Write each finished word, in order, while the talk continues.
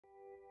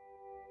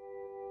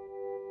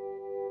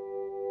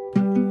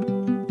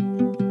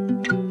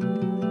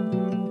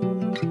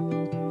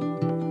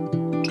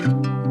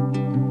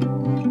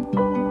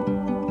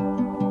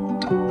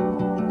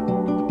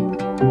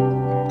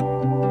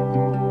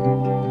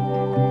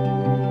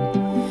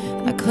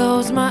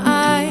close my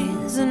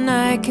eyes and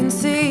I can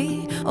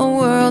see a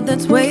world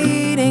that's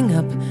waiting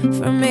up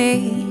for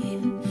me,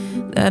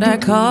 that I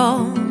call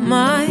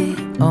my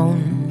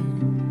own.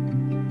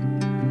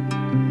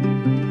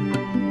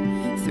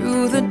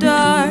 Through the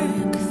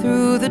dark,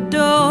 through the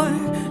door,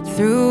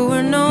 through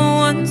where no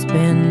one's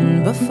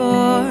been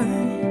before,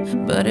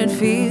 but it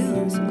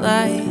feels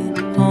like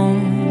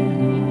home.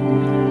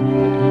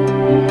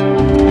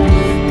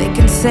 They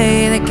can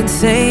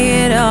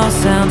say it all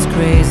sounds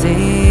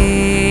crazy.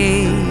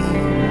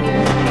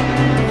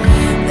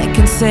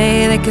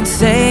 They can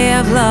say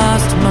I've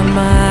lost my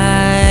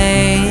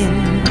mind.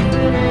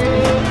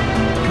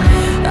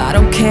 I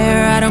don't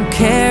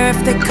care if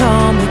they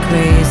call me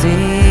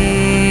crazy.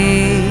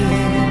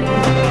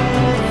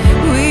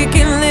 We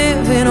can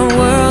live in a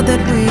world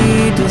that we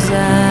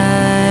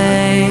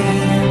design.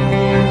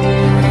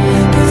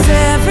 'Cause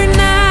every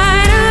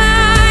night I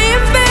lie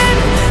in bed,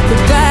 the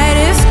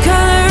brightest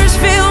colors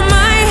fill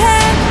my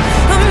head.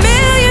 A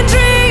million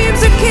dreams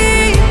are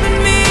keeping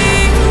me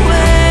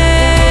awake.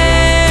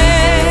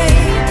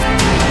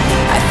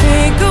 I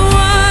think of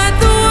what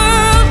the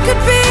world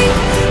could be,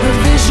 a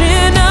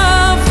vision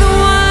of the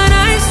one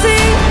I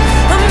see.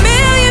 A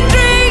million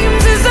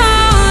dreams is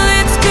all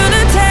it's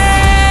gonna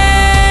take.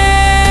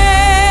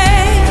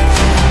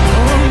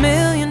 Oh, a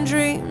million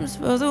dreams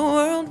for the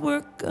world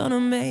we're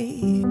gonna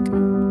make.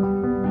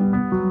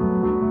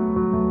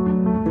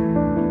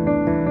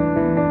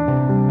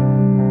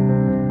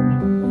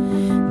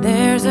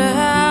 There's a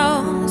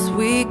house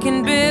we can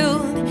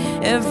build,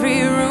 every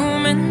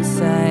room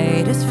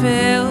inside is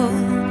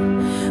filled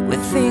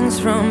with things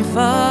from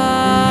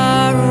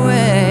far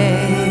away.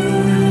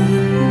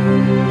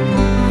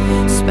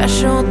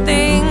 Special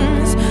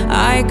things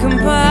I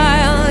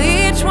compile,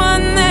 each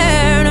one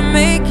there to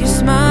make you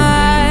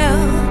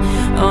smile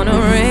on a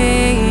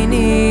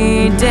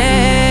rainy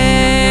day.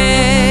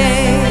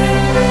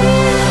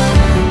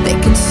 They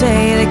can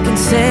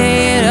say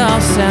it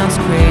all sounds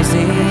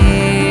crazy.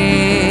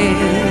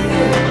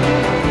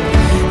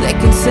 They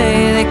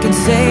can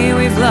say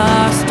we've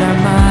lost our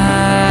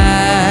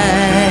minds.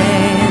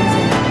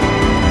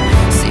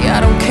 See, I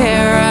don't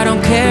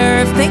care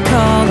if they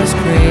call us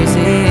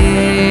crazy.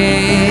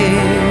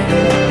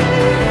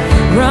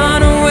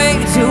 Run away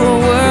to a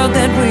world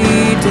that we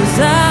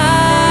design.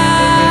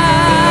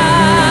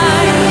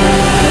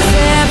 'Cause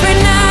every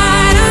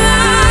night I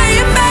lie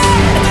in bed,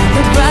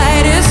 the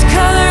brightest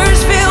colors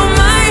fill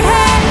my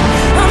head.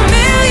 A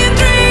million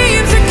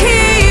dreams are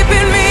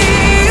keeping me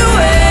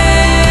awake.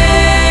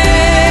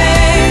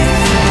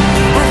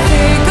 I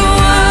think of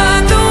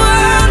what the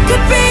world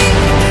could be,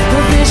 a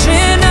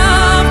vision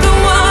of the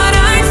one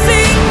I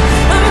see.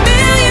 A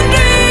million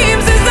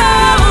dreams is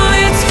all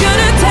it's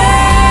gonna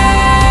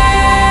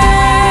take.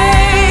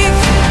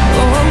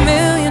 Oh, a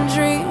million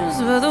dreams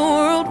for the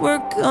world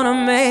we're gonna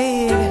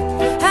make.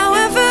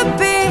 However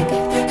big,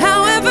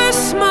 however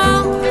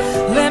small,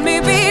 let me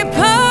be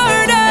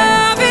part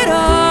of it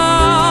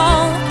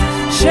all.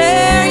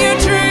 Share your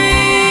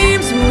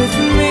dreams with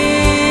me.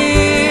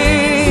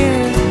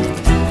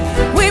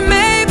 We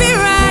may be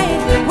right,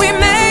 we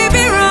may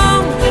be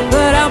wrong,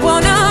 but I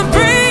wanna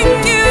bring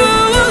you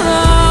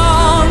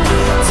along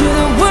to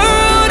the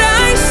world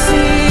I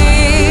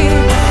see,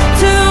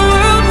 to the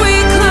world we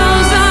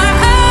close our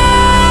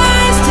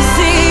eyes to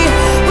see.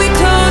 We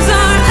close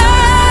our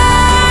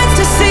eyes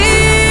to see.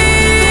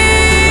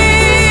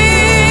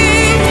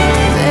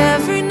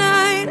 Every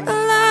night I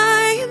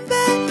lie in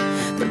bed,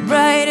 the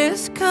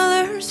brightest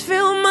colors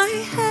fill my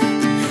head.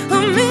 A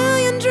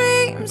million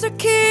dreams are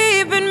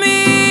keeping me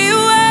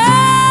awake.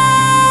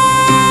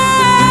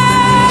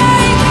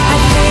 I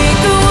think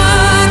of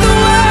what the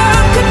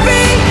world could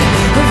be,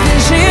 a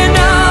vision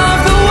of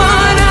the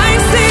one I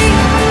see.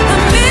 A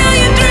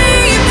million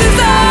dreams is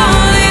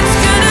all it's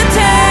gonna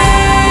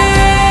take.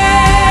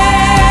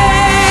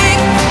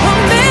 A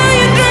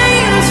million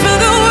dreams for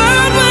the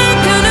world we're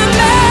gonna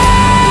make.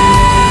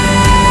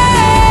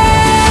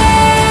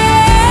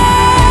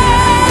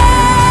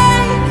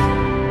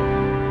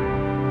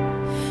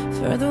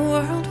 For the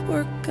world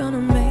we're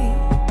gonna make.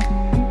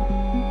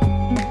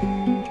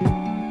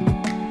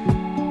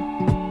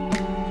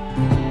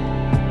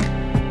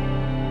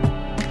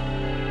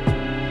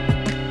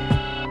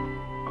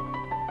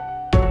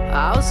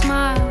 I'll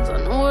smile, I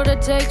know what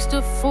it takes to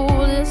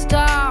fool this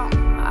town.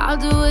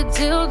 I'll do it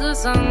till the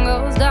sun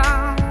goes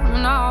down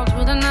and all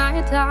through the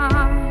night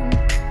time.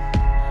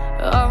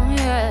 Oh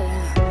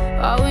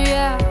yeah, oh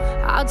yeah,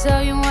 I'll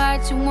tell you what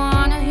you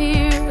wanna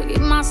hear.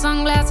 Keep my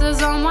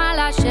sunglasses on while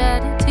I shed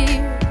a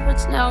tear.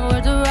 It's never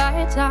the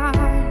right time.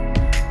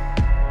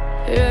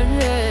 Yeah,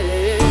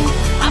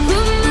 yeah. I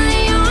put my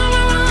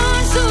armor on,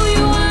 show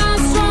you how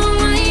strong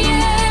I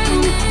am.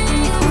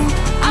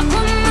 I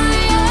put my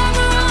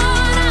armor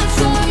on, I'll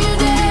show you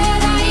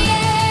that I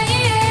am.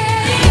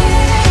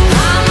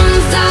 I'm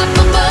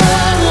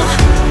unstoppable.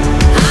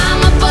 I'm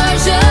a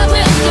Porsche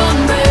with no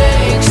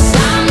brakes.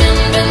 I'm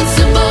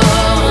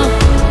invincible.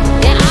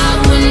 Yeah, I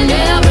win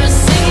every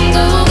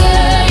single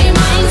game.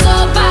 I'm so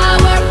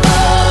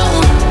powerful.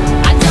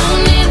 I don't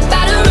need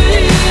batteries.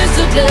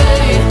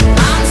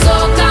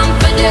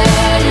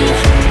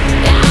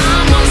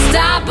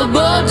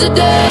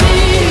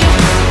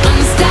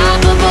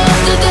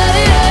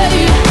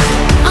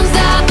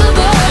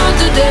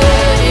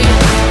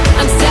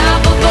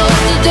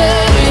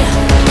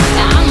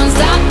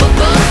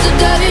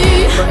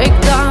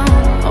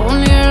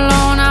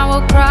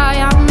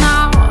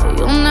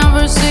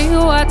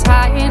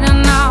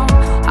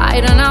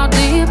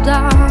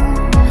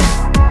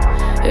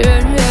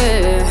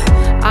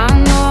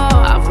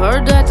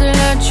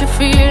 what you're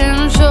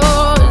feeling,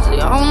 sure, is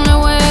the only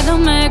way to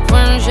make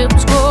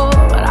friendships grow.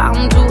 But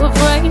I'm too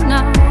afraid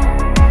now.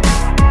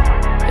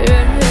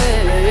 Yeah.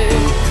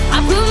 I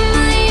put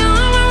my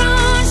armor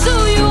on,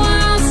 show you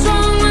how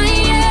strong I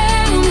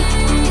am.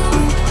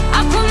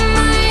 I put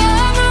my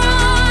armor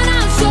on,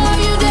 I'll show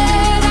you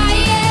that I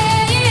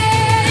am.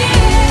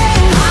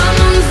 I'm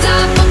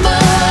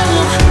unstoppable.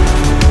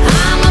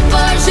 I'm a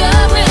Porsche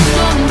with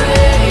no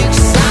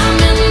brakes. I'm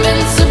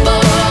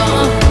invincible.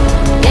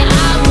 Yeah,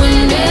 I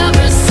win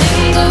every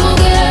single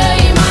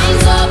game. I'm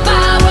so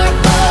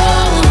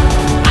powerful.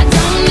 I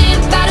don't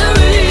need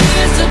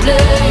batteries to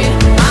play.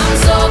 I'm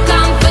so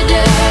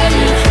confident.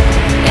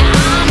 Yeah,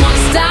 I'm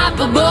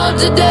unstoppable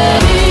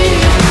today.